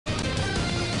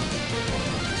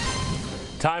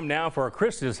Time now for our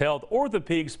Chris's Health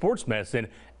Orthopedic Sports Medicine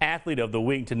Athlete of the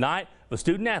Week. Tonight, the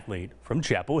student athlete from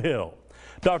Chapel Hill.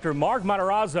 Dr. Mark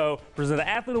Matarazzo presented the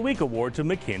Athlete of the Week award to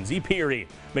McKenzie Peery.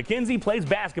 McKenzie plays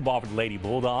basketball for the Lady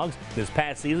Bulldogs. This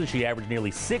past season, she averaged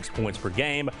nearly 6 points per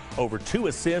game, over 2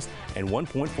 assists, and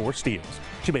 1.4 steals.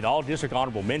 She made All-District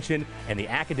Honorable Mention and the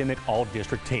Academic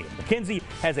All-District team. McKenzie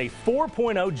has a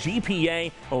 4.0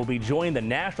 GPA and will be joining the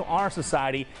National Honor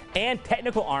Society and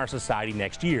Technical Honor Society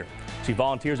next year. She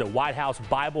volunteers at White House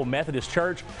Bible Methodist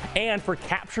Church and for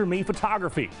Capture Me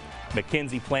Photography.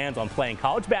 McKenzie plans on playing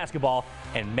college basketball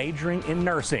and majoring in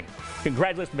nursing.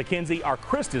 Congratulations to McKenzie, our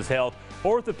Chris's Health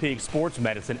Orthopedic Sports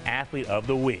Medicine Athlete of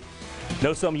the Week.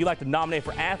 Know someone you'd like to nominate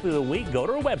for Athlete of the Week? Go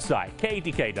to our website,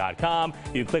 KATK.com.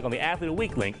 You can click on the Athlete of the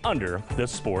Week link under the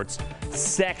Sports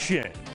section.